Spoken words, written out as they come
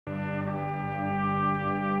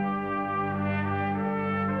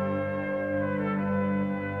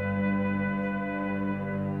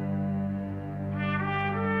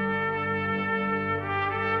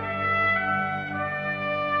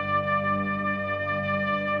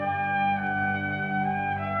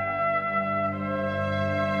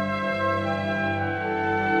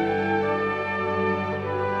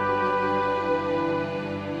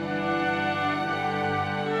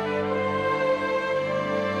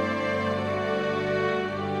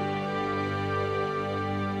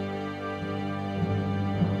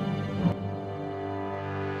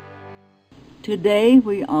Today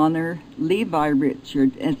we honor Levi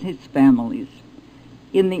Richards and his families.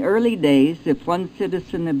 In the early days, if one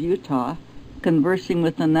citizen of Utah, conversing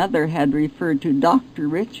with another, had referred to Dr.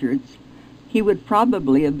 Richards, he would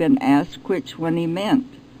probably have been asked which one he meant,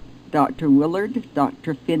 Dr. Willard,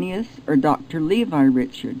 Dr. Phineas, or Dr. Levi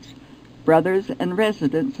Richards, brothers and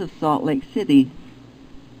residents of Salt Lake City.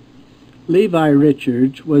 Levi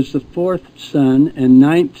Richards was the fourth son and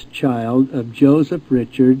ninth child of Joseph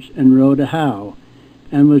Richards and Rhoda Howe,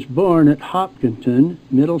 and was born at Hopkinton,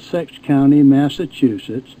 Middlesex County,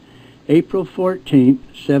 Massachusetts, April 14,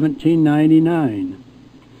 1799.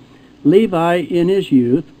 Levi, in his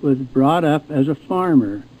youth, was brought up as a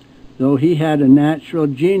farmer, though he had a natural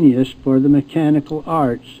genius for the mechanical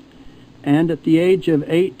arts, and at the age of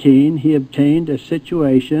 18 he obtained a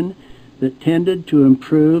situation that tended to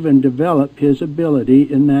improve and develop his ability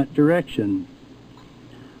in that direction.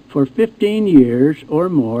 For 15 years or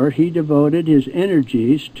more he devoted his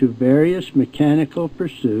energies to various mechanical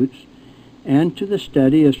pursuits and to the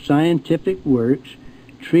study of scientific works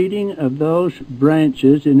treating of those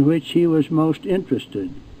branches in which he was most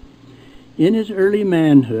interested. In his early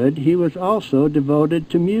manhood he was also devoted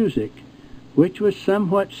to music, which was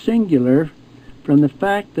somewhat singular from the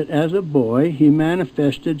fact that as a boy he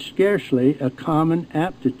manifested scarcely a common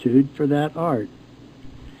aptitude for that art.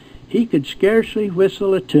 He could scarcely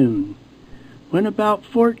whistle a tune. When about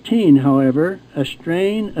 14, however, a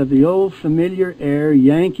strain of the old familiar air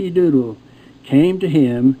Yankee Doodle came to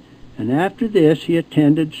him, and after this he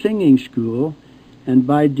attended singing school, and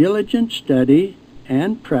by diligent study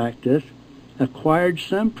and practice acquired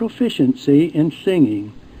some proficiency in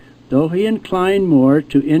singing, though he inclined more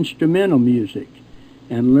to instrumental music,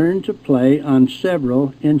 and learned to play on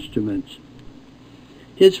several instruments.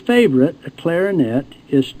 His favorite, a clarinet,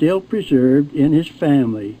 is still preserved in his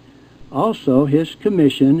family. Also his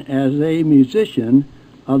commission as a musician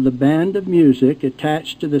of the band of music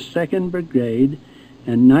attached to the 2nd Brigade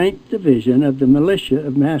and 9th Division of the Militia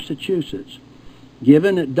of Massachusetts,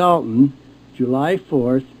 given at Dalton, July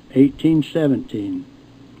 4, 1817.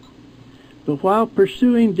 But while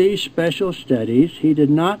pursuing these special studies, he did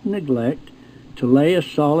not neglect to lay a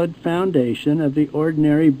solid foundation of the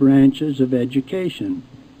ordinary branches of education.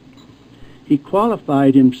 He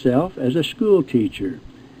qualified himself as a school teacher,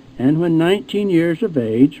 and when 19 years of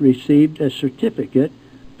age received a certificate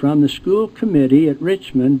from the school committee at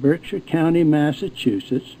Richmond, Berkshire County,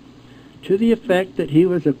 Massachusetts, to the effect that he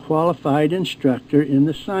was a qualified instructor in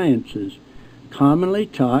the sciences, commonly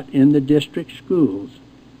taught in the district schools,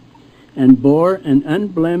 and bore an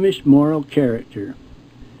unblemished moral character.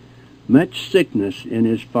 Much sickness in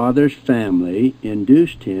his father's family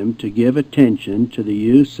induced him to give attention to the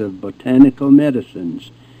use of botanical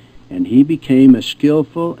medicines, and he became a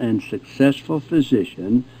skillful and successful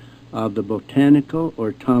physician of the Botanical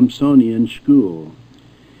or Thomsonian School.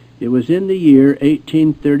 It was in the year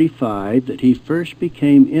 1835 that he first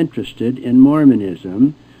became interested in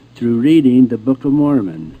Mormonism through reading the Book of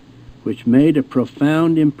Mormon, which made a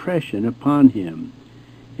profound impression upon him.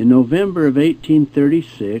 In November of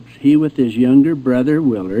 1836, he with his younger brother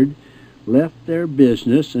Willard left their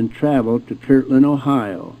business and traveled to Kirtland,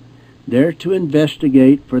 Ohio, there to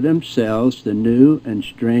investigate for themselves the new and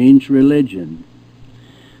strange religion.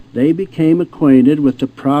 They became acquainted with the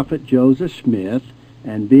prophet Joseph Smith,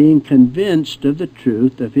 and being convinced of the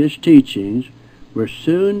truth of his teachings, were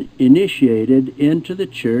soon initiated into the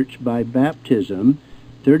church by baptism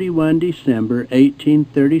 31 December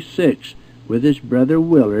 1836 with his brother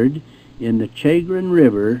Willard in the Chagrin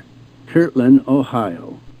River, Kirtland,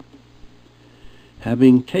 Ohio.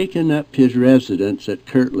 Having taken up his residence at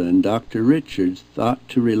Kirtland, Dr. Richards thought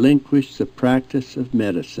to relinquish the practice of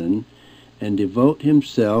medicine and devote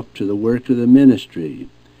himself to the work of the ministry,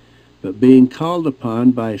 but being called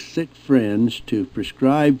upon by sick friends to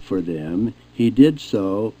prescribe for them, he did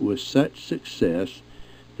so with such success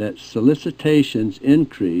that solicitations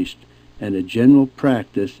increased and a general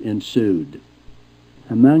practice ensued.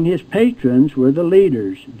 Among his patrons were the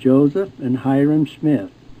leaders, Joseph and Hiram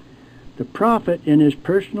Smith. The prophet, in his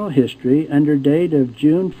personal history, under date of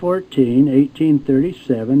June 14,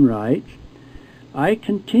 1837, writes, "I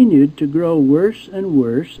continued to grow worse and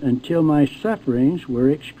worse until my sufferings were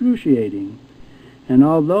excruciating. And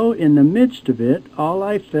although in the midst of it all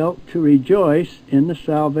I felt to rejoice in the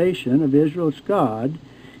salvation of Israel's God,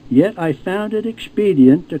 yet I found it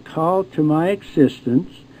expedient to call to my existence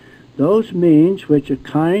those means which a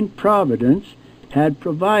kind providence had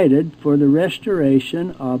provided for the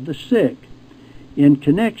restoration of the sick, in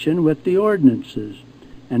connection with the ordinances,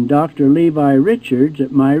 and Dr. Levi Richards,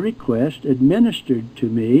 at my request, administered to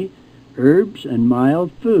me herbs and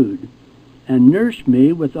mild food, and nursed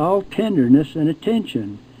me with all tenderness and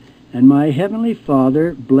attention, and my heavenly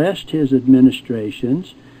Father blessed his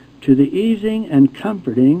administrations to the easing and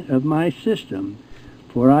comforting of my system,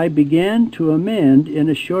 for I began to amend in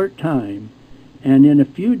a short time, and in a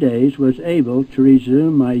few days was able to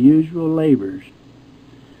resume my usual labors.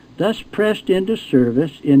 Thus pressed into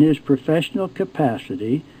service in his professional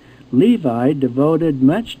capacity, Levi devoted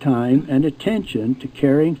much time and attention to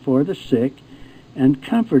caring for the sick and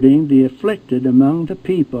comforting the afflicted among the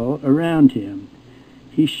people around him.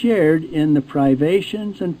 He shared in the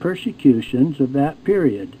privations and persecutions of that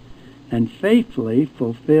period, and faithfully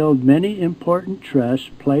fulfilled many important trusts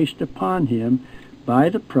placed upon him by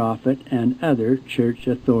the prophet and other church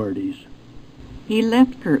authorities. He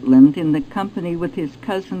left Kirtland in the company with his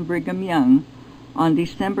cousin Brigham Young on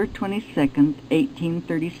December 22,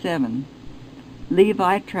 1837.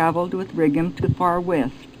 Levi traveled with Brigham to far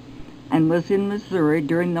west and was in Missouri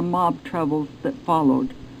during the mob troubles that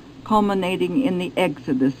followed, culminating in the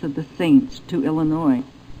exodus of the saints to Illinois.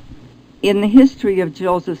 In the history of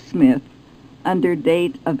Joseph Smith, under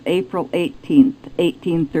date of April 18,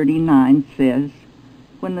 1839, says,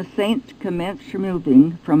 "When the saints commenced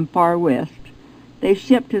removing from far west, they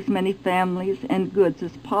shipped as many families and goods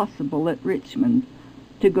as possible at Richmond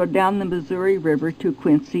to go down the Missouri River to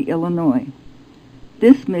Quincy, Illinois.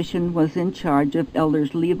 This mission was in charge of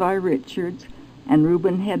elders Levi Richards and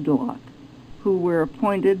Reuben Hedlock, who were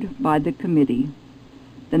appointed by the committee.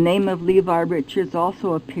 The name of Levi Richards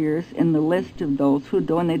also appears in the list of those who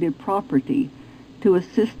donated property to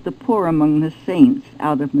assist the poor among the saints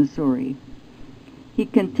out of Missouri. He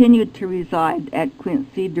continued to reside at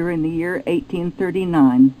Quincy during the year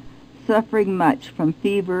 1839, suffering much from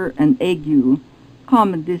fever and ague,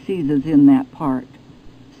 common diseases in that part.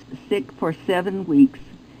 Sick for 7 weeks,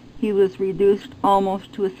 he was reduced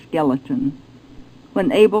almost to a skeleton.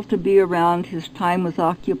 When able to be around, his time was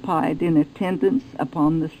occupied in attendance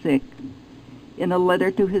upon the sick. In a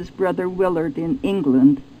letter to his brother Willard in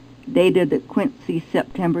England, dated at Quincy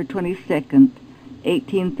September 22,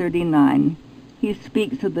 1839, he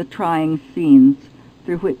speaks of the trying scenes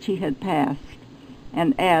through which he had passed,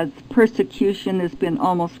 and adds, "Persecution has been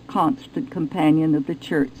almost constant companion of the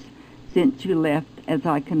church since you left, as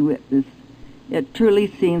I can witness. It truly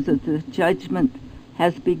seems that the judgment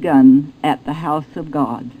has begun at the house of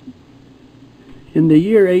God." In the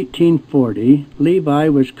year 1840, Levi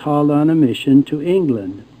was called on a mission to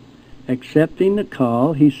England. Accepting the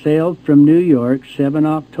call, he sailed from New York 7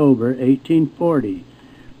 October 1840,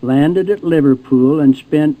 landed at Liverpool, and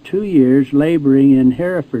spent 2 years laboring in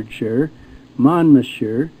Herefordshire,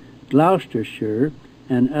 Monmouthshire, Gloucestershire,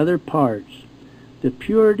 and other parts. The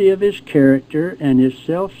purity of his character and his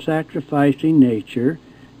self-sacrificing nature,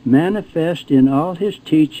 manifest in all his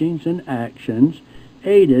teachings and actions,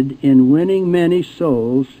 aided in winning many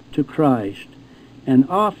souls to Christ, and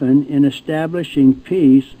often in establishing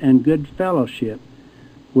peace and good fellowship,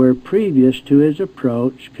 where previous to his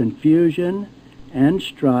approach confusion and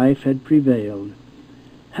strife had prevailed.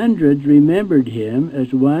 Hundreds remembered him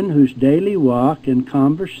as one whose daily walk and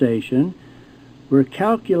conversation were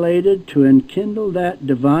calculated to enkindle that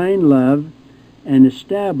divine love and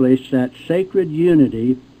establish that sacred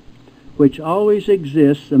unity which always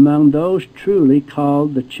exists among those truly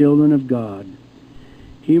called the children of God.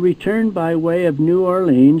 He returned by way of New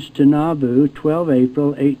Orleans to Nauvoo 12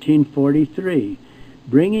 April 1843,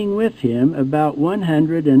 bringing with him about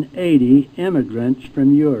 180 emigrants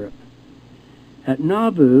from Europe. At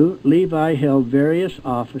Nauvoo, Levi held various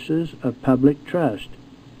offices of public trust.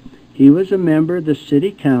 He was a member of the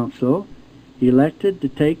city council, elected to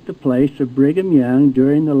take the place of Brigham Young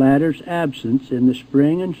during the latter's absence in the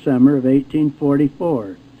spring and summer of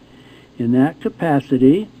 1844. In that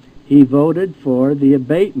capacity, he voted for the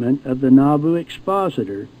abatement of the Nauvoo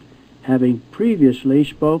expositor, having previously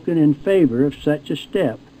spoken in favor of such a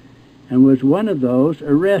step, and was one of those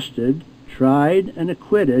arrested, tried, and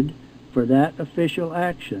acquitted for that official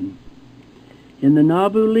action. In the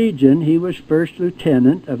Nauvoo Legion, he was first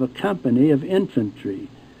lieutenant of a company of infantry,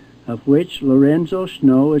 of which Lorenzo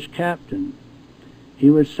Snow was captain. He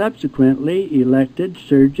was subsequently elected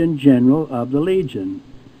Surgeon General of the Legion.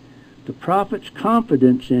 The prophet's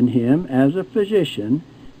confidence in him as a physician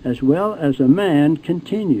as well as a man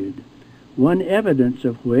continued, one evidence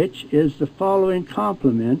of which is the following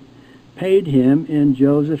compliment paid him in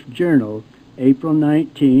Joseph's Journal, April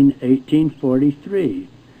 19, 1843.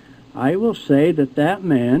 "I will say that that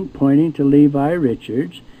man," pointing to Levi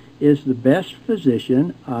Richards, "is the best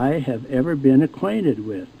physician I have ever been acquainted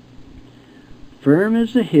with." Firm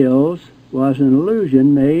as the hills was an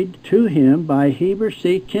allusion made to him by Heber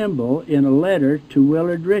C. Kimball in a letter to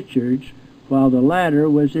Willard Richards, while the latter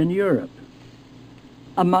was in Europe.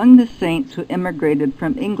 Among the saints who emigrated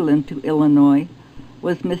from England to Illinois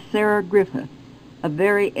was Miss Sarah Griffith, a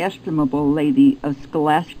very estimable lady of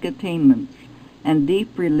scholastic attainments and deep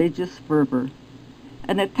religious fervor.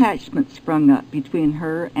 An attachment sprung up between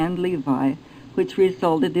her and Levi, which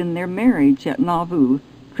resulted in their marriage at Nauvoo,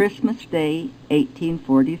 Christmas Day,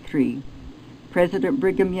 1843, President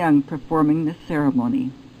Brigham Young performing the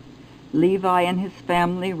ceremony. Levi and his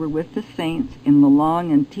family were with the saints in the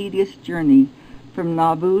long and tedious journey from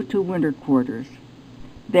Nauvoo to winter quarters.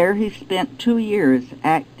 There he spent 2 years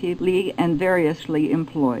actively and variously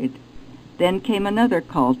employed. Then came another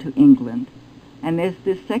call to England, and as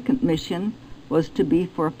this second mission was to be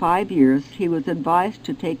for 5 years, he was advised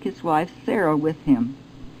to take his wife Sarah with him.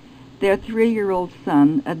 Their 3-year-old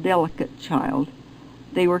son, a delicate child,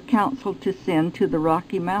 they were counseled to send to the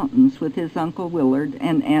Rocky Mountains with his Uncle Willard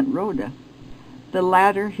and Aunt Rhoda. The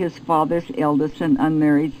latter, his father's eldest and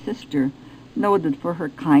unmarried sister, noted for her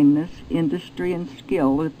kindness, industry, and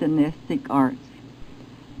skill with the domestic arts.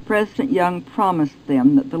 President Young promised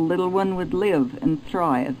them that the little one would live and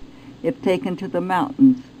thrive if taken to the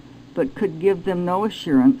mountains, but could give them no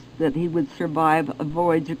assurance that he would survive a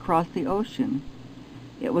voyage across the ocean.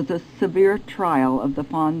 It was a severe trial of the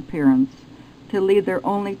fond parents to leave their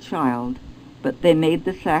only child, but they made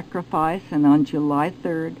the sacrifice, and on July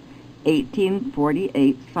 3rd,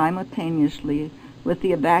 1848, simultaneously with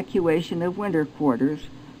the evacuation of winter quarters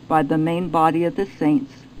by the main body of the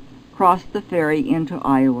saints, crossed the ferry into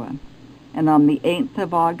Iowa, and on the 8th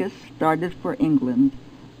of August started for England,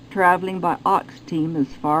 traveling by ox team as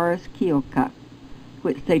far as Keokuk,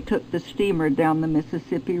 which they took the steamer down the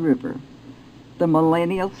Mississippi River. The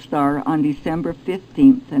Millennial Star on December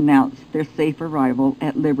 15th announced their safe arrival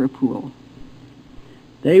at Liverpool.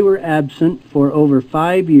 They were absent for over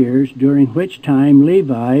 5 years, during which time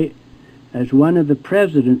Levi, as one of the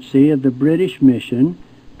presidency of the British mission,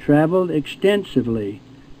 traveled extensively,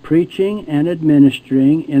 preaching and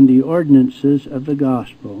administering in the ordinances of the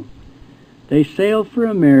gospel. They sailed for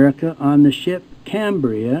America on the ship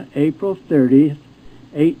Cambria, April 30th,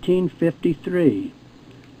 1853.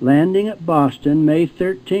 Landing at Boston, May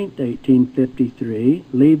 13, 1853,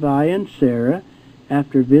 Levi and Sarah,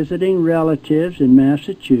 after visiting relatives in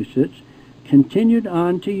Massachusetts, continued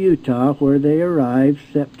on to Utah, where they arrived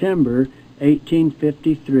September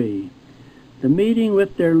 1853. The meeting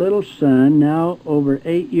with their little son, now over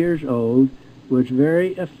 8 years old, was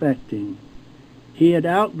very affecting. He had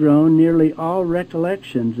outgrown nearly all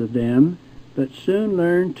recollections of them, but soon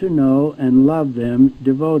learned to know and love them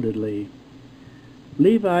devotedly.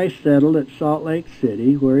 Levi settled at Salt Lake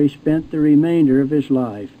City, where he spent the remainder of his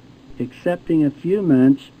life, excepting a few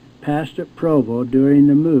months passed at Provo during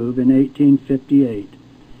the move in 1858.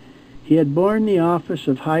 He had borne the office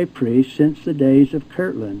of high priest since the days of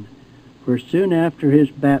Kirtland, where soon after his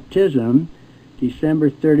baptism, December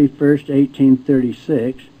 31,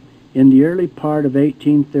 1836, in the early part of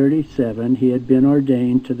 1837, he had been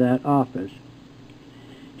ordained to that office.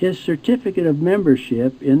 His certificate of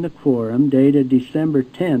membership in the quorum, dated December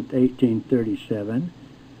 10, 1837,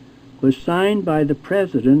 was signed by the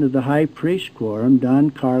president of the High Priest Quorum, Don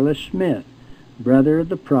Carlos Smith, brother of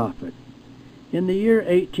the prophet. In the year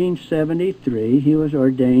 1873, he was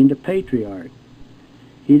ordained a patriarch.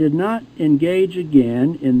 He did not engage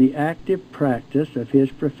again in the active practice of his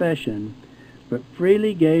profession, but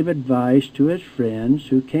freely gave advice to his friends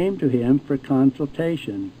who came to him for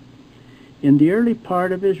consultation. In the early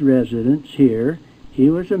part of his residence here, he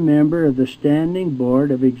was a member of the Standing Board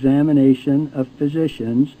of Examination of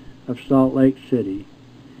Physicians of Salt Lake City.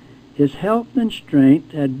 His health and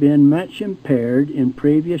strength had been much impaired in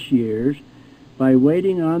previous years by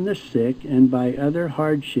waiting on the sick and by other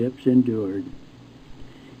hardships endured.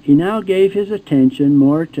 He now gave his attention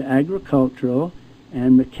more to agricultural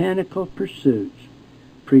and mechanical pursuits,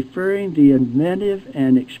 preferring the inventive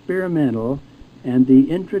and experimental and the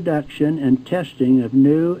introduction and testing of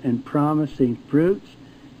new and promising fruits,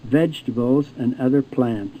 vegetables, and other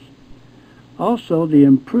plants. Also the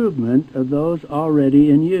improvement of those already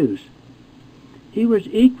in use. He was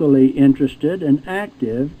equally interested and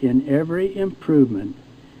active in every improvement,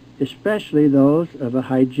 especially those of a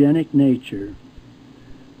hygienic nature.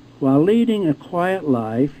 While leading a quiet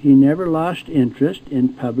life, he never lost interest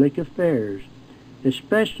in public affairs,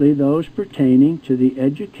 especially those pertaining to the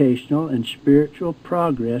educational and spiritual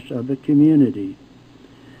progress of the community.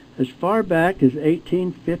 As far back as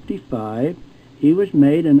 1855, he was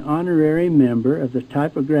made an honorary member of the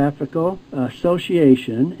Typographical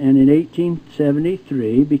Association, and in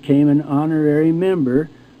 1873 became an honorary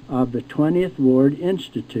member of the 20th Ward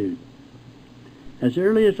Institute. As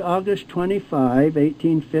early as August 25,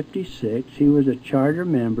 1856, he was a charter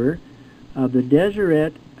member of the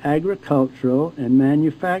Deseret Agricultural and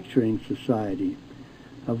Manufacturing Society,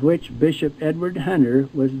 of which Bishop Edward Hunter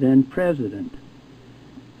was then president.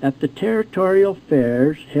 At the territorial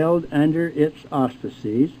fairs held under its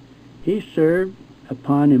auspices, he served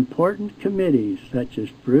upon important committees such as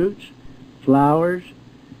fruits, flowers,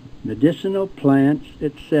 medicinal plants,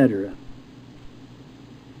 etc.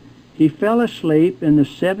 He fell asleep in the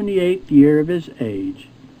 78th year of his age,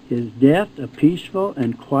 his death a peaceful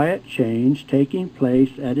and quiet change taking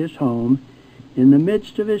place at his home in the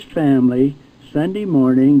midst of his family Sunday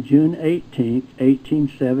morning, June 18,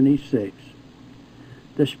 1876.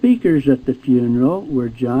 The speakers at the funeral were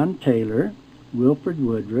John Taylor, Wilford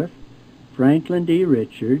Woodruff, Franklin D.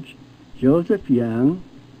 Richards, Joseph Young,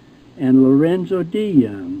 and Lorenzo D.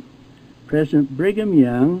 Young. President Brigham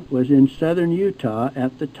Young was in southern Utah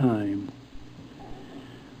at the time.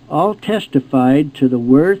 All testified to the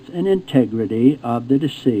worth and integrity of the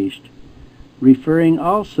deceased, referring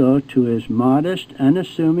also to his modest,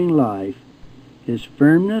 unassuming life, his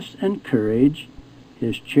firmness and courage,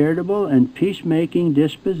 his charitable and peacemaking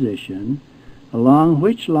disposition, along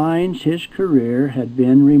which lines his career had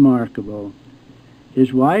been remarkable.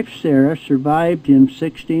 His wife Sarah survived him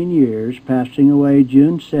 16 years, passing away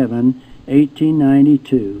June 7,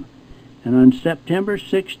 1892, and on September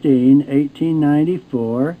 16,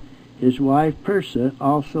 1894, his wife Persa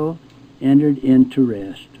also entered into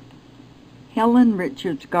rest. Helen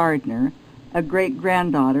Richards Gardner, a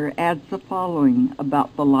great-granddaughter, adds the following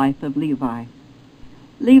about the life of Levi.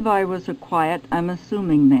 Levi was a quiet,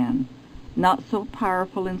 unassuming man, not so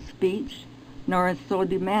powerful in speech, nor so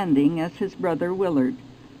demanding as his brother Willard,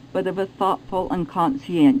 but of a thoughtful and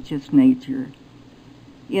conscientious nature.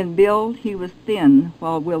 In build he was thin,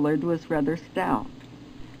 while Willard was rather stout.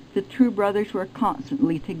 The two brothers were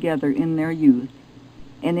constantly together in their youth,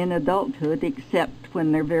 and in adulthood, except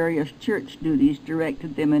when their various church duties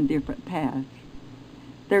directed them in different paths.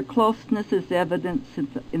 Their closeness is evidenced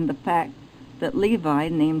in the fact that Levi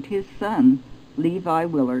named his son Levi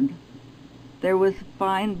Willard. There was a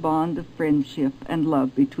fine bond of friendship and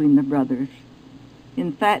love between the brothers.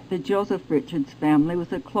 In fact, the Joseph Richards family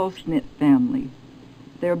was a close-knit family,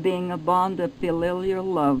 there being a bond of filial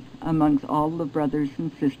love amongst all the brothers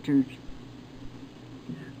and sisters.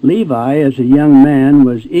 Levi, as a young man,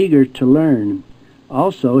 was eager to learn.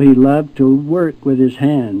 Also, he loved to work with his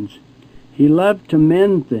hands. He loved to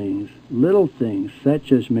mend things, little things,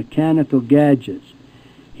 such as mechanical gadgets.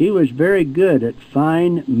 He was very good at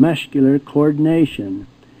fine muscular coordination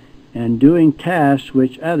and doing tasks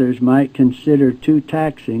which others might consider too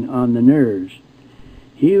taxing on the nerves.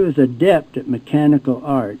 He was adept at mechanical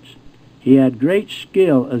arts. He had great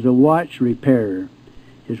skill as a watch repairer.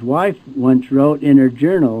 His wife once wrote in her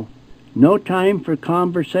journal, "No time for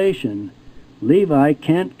conversation. Levi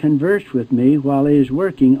can't converse with me while he is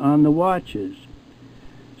working on the watches."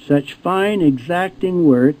 Such fine, exacting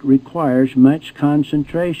work requires much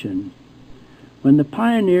concentration. When the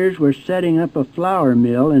pioneers were setting up a flour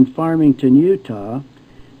mill in Farmington, Utah,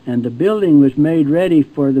 and the building was made ready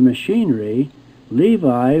for the machinery,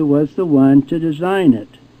 Levi was the one to design it.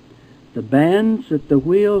 The bands that the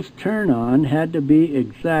wheels turn on had to be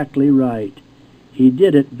exactly right. He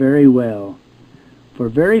did it very well. For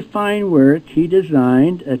very fine work, he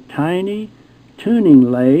designed a tiny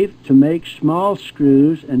tuning lathe to make small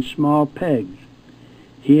screws and small pegs.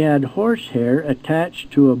 He had horsehair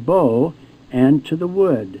attached to a bow and to the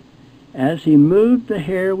wood. As he moved the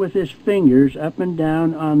hair with his fingers up and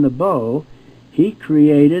down on the bow, he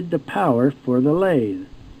created the power for the lathe.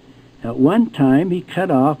 At one time he cut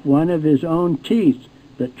off one of his own teeth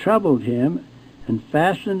that troubled him and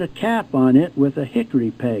fastened a cap on it with a hickory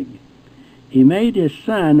peg. He made his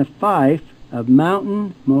son a fife of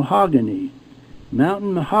mountain mahogany.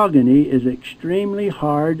 Mountain mahogany is extremely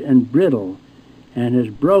hard and brittle and has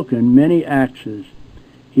broken many axes.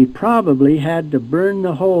 He probably had to burn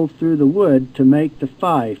the hole through the wood to make the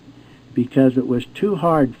fife because it was too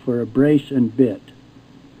hard for a brace and bit.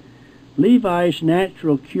 Levi's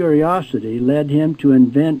natural curiosity led him to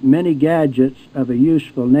invent many gadgets of a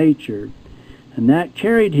useful nature, and that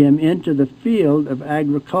carried him into the field of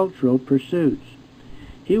agricultural pursuits.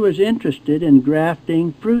 He was interested in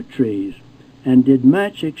grafting fruit trees and did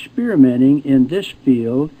much experimenting in this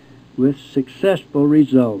field with successful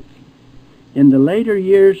results. In the later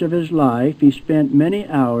years of his life, he spent many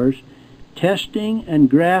hours testing and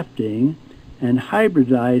grafting and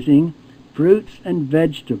hybridizing fruits and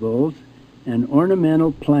vegetables and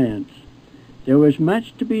ornamental plants. There was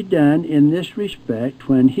much to be done in this respect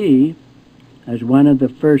when he, as one of the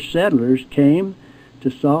first settlers, came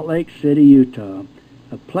to Salt Lake City, Utah,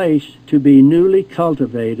 a place to be newly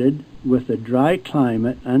cultivated with a dry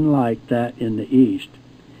climate unlike that in the east.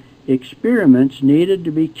 Experiments needed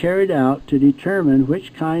to be carried out to determine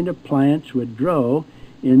which kind of plants would grow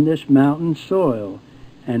in this mountain soil,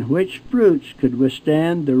 and which fruits could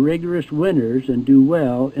withstand the rigorous winters and do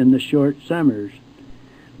well in the short summers.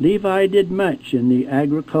 Levi did much in the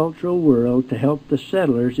agricultural world to help the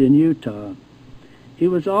settlers in Utah. He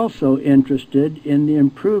was also interested in the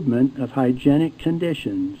improvement of hygienic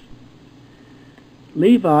conditions.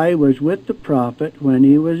 Levi was with the prophet when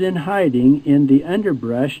he was in hiding in the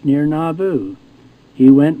underbrush near Nauvoo. He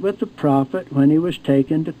went with the prophet when he was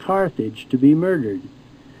taken to Carthage to be murdered.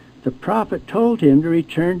 The prophet told him to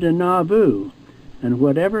return to Nauvoo, and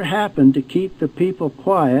whatever happened to keep the people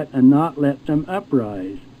quiet and not let them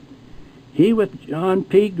uprise. He, with John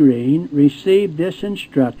P. Green, received this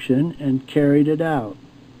instruction and carried it out.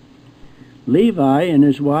 Levi and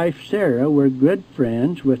his wife Sarah were good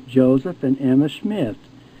friends with Joseph and Emma Smith,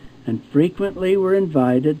 and frequently were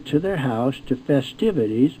invited to their house to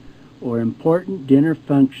festivities or important dinner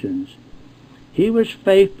functions. He was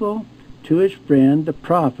faithful to his friend the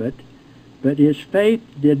prophet, but his faith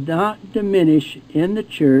did not diminish in the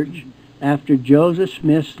church after Joseph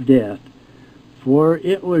Smith's death, for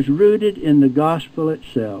it was rooted in the gospel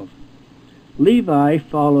itself. Levi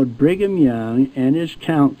followed Brigham Young and his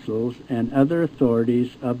councils and other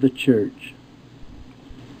authorities of the church.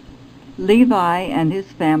 Levi and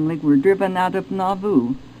his family were driven out of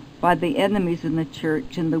Nauvoo by the enemies in the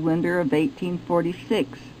church in the winter of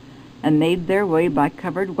 1846, and made their way by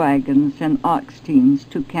covered wagons and ox teams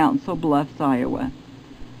to Council Bluffs, Iowa,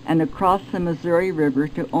 and across the Missouri River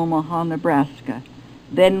to Omaha, Nebraska,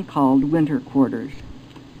 then called Winter Quarters.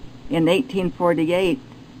 In 1848,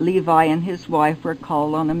 Levi and his wife were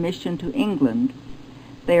called on a mission to England.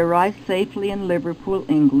 They arrived safely in Liverpool,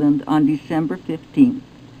 England on December 15th.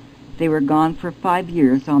 They were gone for 5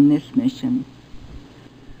 years on this mission.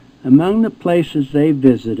 Among the places they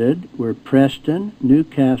visited were Preston,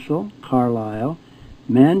 Newcastle, Carlisle,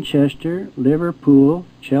 Manchester, Liverpool,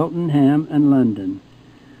 Cheltenham, and London.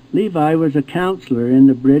 Levi was a counselor in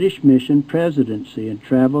the British Mission Presidency and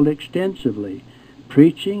traveled extensively,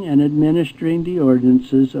 preaching and administering the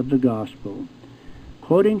ordinances of the gospel.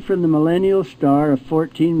 Quoting from the Millennial Star of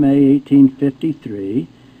 14 May 1853,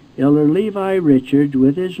 Elder Levi Richards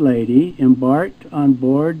with his lady embarked on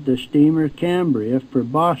board the steamer Cambria for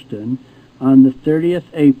Boston on the 30th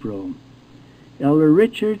April. Elder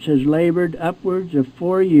Richards has labored upwards of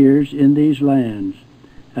 4 years in these lands,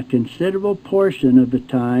 a considerable portion of the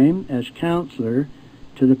time as counselor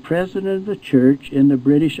to the President of the Church in the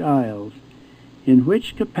British Isles, in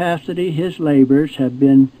which capacity his labors have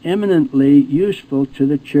been eminently useful to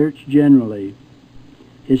the Church generally.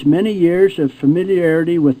 His many years of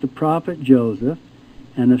familiarity with the prophet Joseph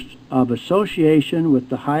and of association with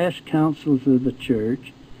the highest councils of the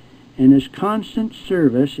Church, and his constant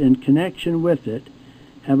service in connection with it,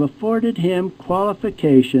 have afforded him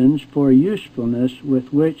qualifications for usefulness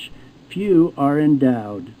with which few are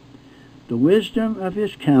endowed. The wisdom of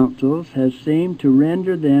his counsels has seemed to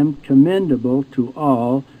render them commendable to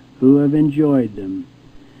all who have enjoyed them.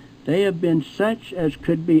 They have been such as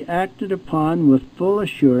could be acted upon with full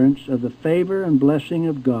assurance of the favor and blessing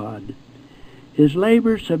of God. His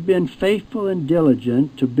labors have been faithful and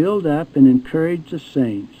diligent to build up and encourage the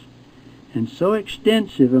saints, and so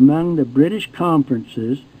extensive among the British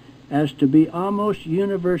conferences as to be almost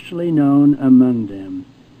universally known among them.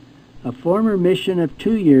 A former mission of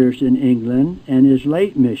 2 years in England and his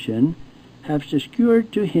late mission have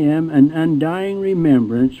secured to him an undying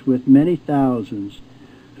remembrance with many thousands,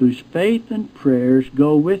 whose faith and prayers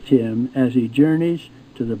go with him as he journeys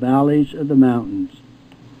to the valleys of the mountains.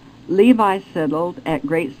 Levi settled at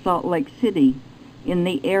Great Salt Lake City, in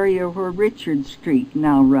the area where Richard Street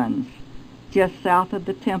now runs, just south of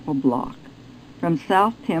the Temple Block, from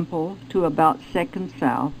South Temple to about 2nd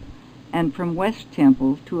South, and from West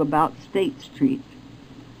Temple to about State Street.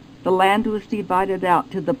 The land was divided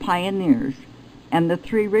out to the pioneers, and the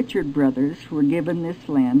 3 Richard brothers were given this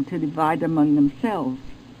land to divide among themselves.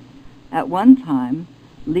 At one time,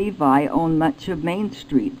 Levi owned much of Main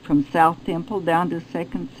Street from South Temple down to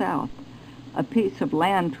 2nd South, a piece of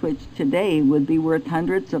land which today would be worth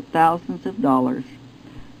hundreds of thousands of dollars.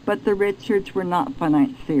 But the Richards were not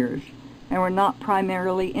financiers and were not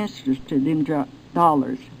primarily interested in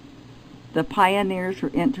dollars. The pioneers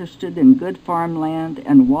were interested in good farmland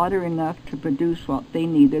and water enough to produce what they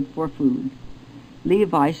needed for food.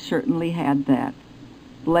 Levi certainly had that.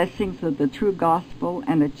 Blessings of the true gospel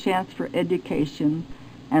and a chance for education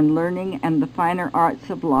and learning and the finer arts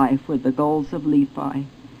of life were the goals of Levi,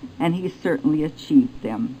 and he certainly achieved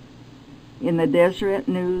them. In the Deseret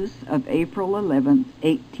News of April 11,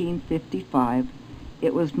 1855,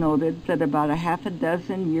 it was noted that about a half a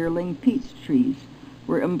dozen yearling peach trees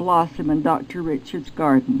were in blossom in Dr. Richards'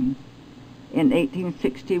 garden. In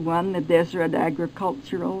 1861, the Deseret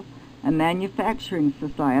Agricultural and Manufacturing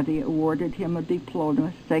Society awarded him a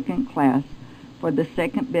diploma second class for the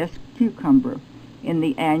second best cucumber in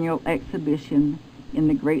the annual exhibition in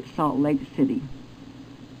the Great Salt Lake City.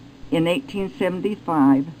 In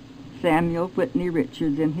 1875, Samuel Whitney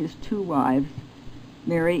Richards and his two wives,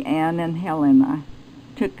 Mary Ann and Helena,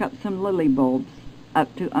 took up some lily bulbs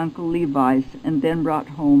up to Uncle Levi's and then brought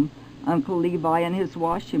home Uncle Levi and his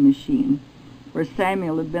washing machine, where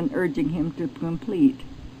Samuel had been urging him to complete.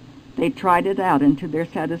 They tried it out, and to their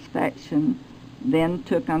satisfaction, then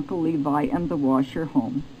took Uncle Levi and the washer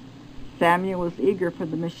home. Samuel was eager for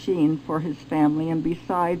the machine for his family, and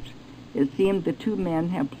besides, it seemed the two men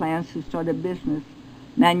had plans to start a business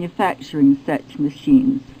manufacturing such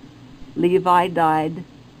machines. Levi died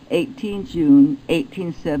 18 June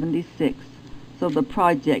 1876, so the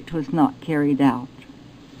project was not carried out.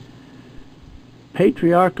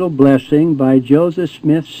 Patriarchal Blessing by Joseph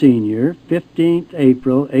Smith Sr., 15th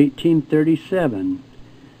April 1837.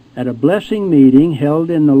 At a blessing meeting held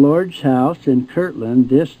in the Lord's house in Kirtland,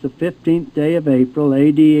 this the 15th day of April,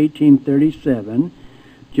 A.D. 1837,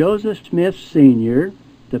 Joseph Smith Sr.,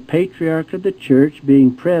 the Patriarch of the Church,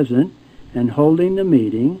 being present and holding the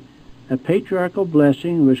meeting, a patriarchal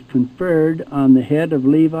blessing was conferred on the head of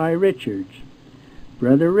Levi Richards.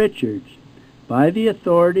 Brother Richards, by the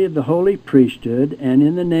authority of the holy priesthood and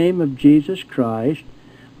in the name of Jesus Christ,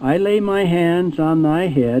 I lay my hands on thy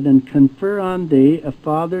head and confer on thee a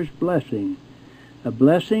father's blessing, a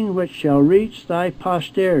blessing which shall reach thy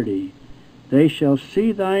posterity. They shall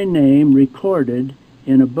see thy name recorded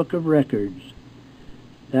in a book of records.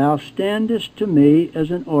 Thou standest to me as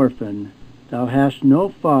an orphan. Thou hast no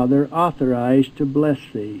father authorized to bless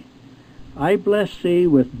thee. I bless thee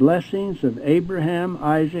with blessings of Abraham,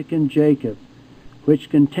 Isaac, and Jacob, which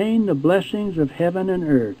contain the blessings of heaven and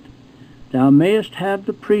earth. Thou mayest have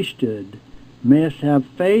the priesthood, mayest have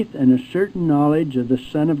faith and a certain knowledge of the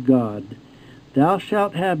Son of God. Thou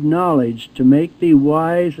shalt have knowledge to make thee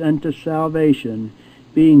wise unto salvation,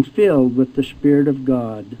 being filled with the Spirit of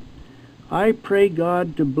God. I pray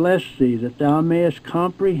God to bless thee, that thou mayest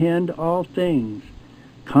comprehend all things,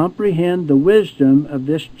 comprehend the wisdom of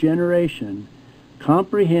this generation,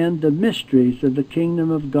 comprehend the mysteries of the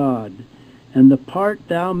kingdom of God, and the part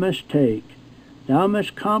thou must take. Thou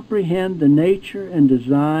must comprehend the nature and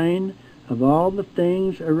design of all the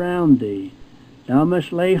things around thee. Thou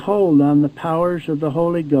must lay hold on the powers of the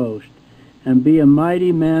Holy Ghost, and be a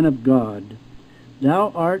mighty man of God.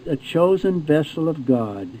 Thou art a chosen vessel of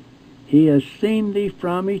God. He has seen thee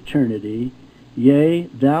from eternity. Yea,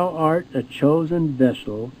 thou art a chosen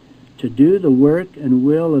vessel to do the work and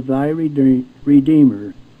will of thy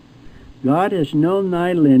Redeemer. God has known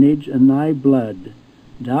thy lineage and thy blood.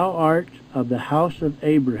 Thou art of the house of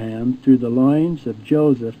Abraham through the loins of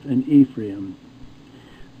Joseph and Ephraim.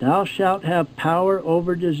 Thou shalt have power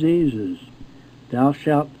over diseases. Thou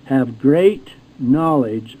shalt have great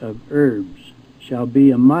knowledge of herbs, shall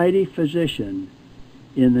be a mighty physician.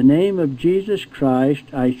 In the name of Jesus Christ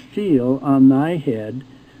I seal on thy head,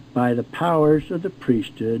 by the powers of the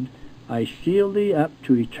priesthood, I seal thee up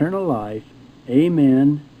to eternal life.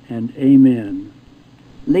 Amen and amen.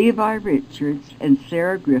 Levi Richards and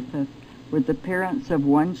Sarah Griffith were the parents of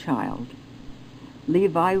one child.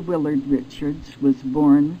 Levi Willard Richards was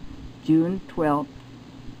born June 12,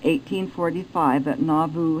 1845 at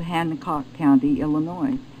Nauvoo, Hancock County,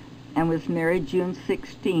 Illinois, and was married June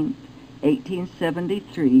 16,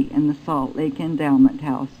 1873 in the Salt Lake Endowment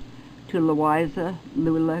House to Louisa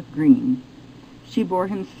Lula Green. She bore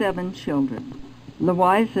him 7 children.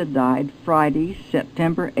 Louisa died Friday,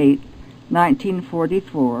 September 8,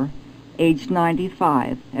 1944, aged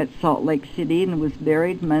 95, at Salt Lake City, and was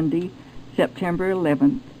buried Monday, September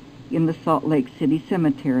 11th, in the Salt Lake City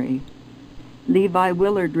Cemetery. Levi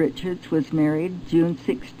Willard Richards was married June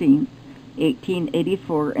 16,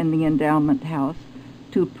 1884, in the Endowment House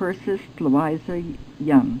to Persis Louisa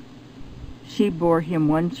Young. She bore him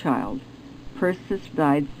 1 child. Persis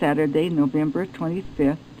died Saturday, November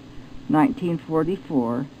 25,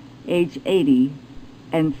 1944, age 80,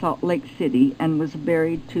 in Salt Lake City, and was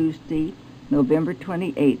buried Tuesday, November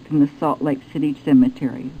 28th, in the Salt Lake City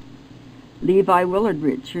Cemetery. Levi Willard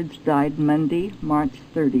Richards died Monday, March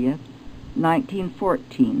 30th,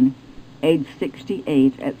 1914, age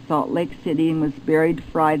 68, at Salt Lake City, and was buried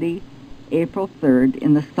Friday, April 3rd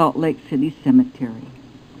in the Salt Lake City Cemetery.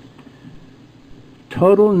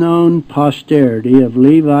 Total known posterity of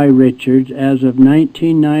Levi Richards as of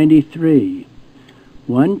 1993.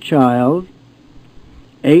 1 child,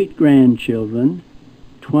 8 grandchildren,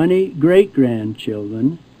 20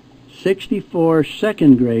 great-grandchildren, 64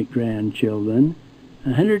 second great-grandchildren,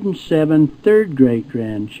 107 third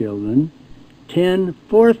great-grandchildren, 10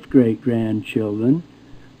 fourth great-grandchildren,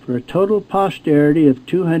 for a total posterity of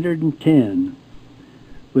 210,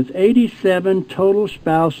 with 87 total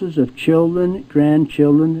spouses of children,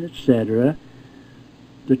 grandchildren, etc.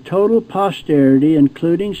 The total posterity,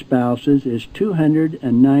 including spouses, is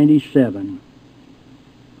 297.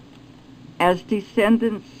 As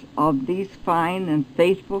descendants of these fine and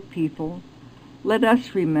faithful people, let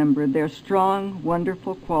us remember their strong,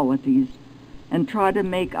 wonderful qualities and try to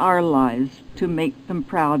make our lives to make them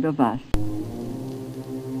proud of us.